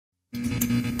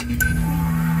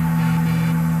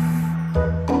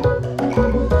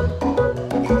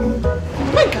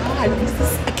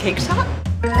cake shop?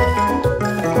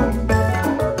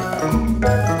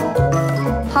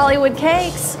 Hollywood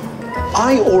Cakes.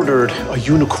 I ordered a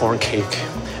unicorn cake,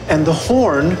 and the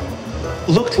horn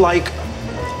looked like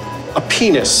a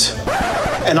penis,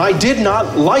 and I did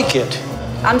not like it.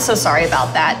 I'm so sorry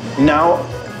about that. Now,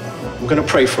 I'm gonna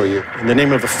pray for you. In the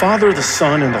name of the Father, the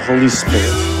Son, and the Holy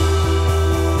Spirit.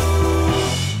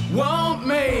 Won't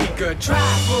make a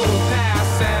trifle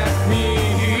pass at me.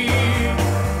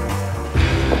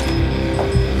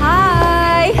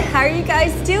 Hi, how are you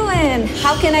guys doing?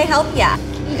 How can I help ya?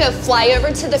 You go fly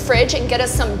over to the fridge and get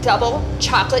us some double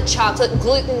chocolate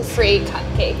gluten-free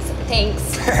cupcakes. Thanks.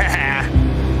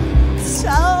 So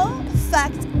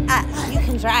fucked up. You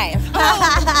can drive.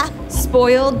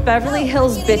 Spoiled Beverly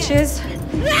Hills bitches.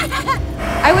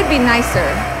 I would be nicer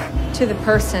to the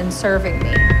person serving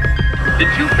me. The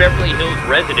two Beverly Hills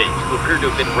residents who appear to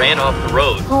have been ran off the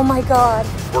road Oh my God.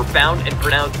 were found and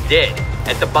pronounced dead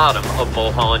at the bottom of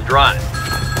Mulholland Drive.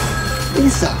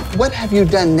 Lisa, what have you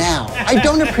done now? I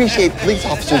don't appreciate police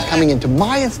officers coming into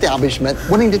my establishment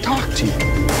wanting to talk to you.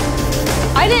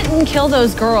 I didn't kill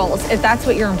those girls, if that's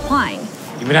what you're implying.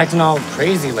 You've been acting all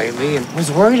crazy lately, and I was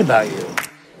worried about you.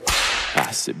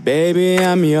 I said, baby,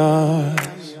 I'm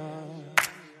yours.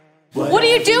 What are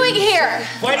you doing here?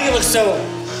 Why do you look so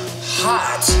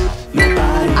hot?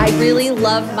 I really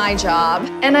love my job,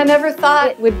 and I never thought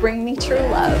it would bring me true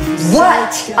love.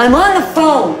 What? I'm on the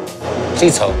phone.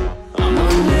 Please hold. I'm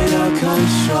under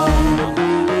control.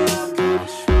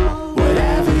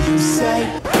 Whatever you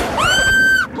say.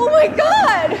 Oh my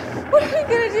God! What are we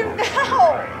gonna do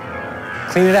now?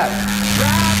 Clean it up.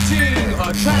 Writing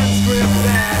a transcript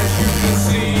that you can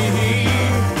see.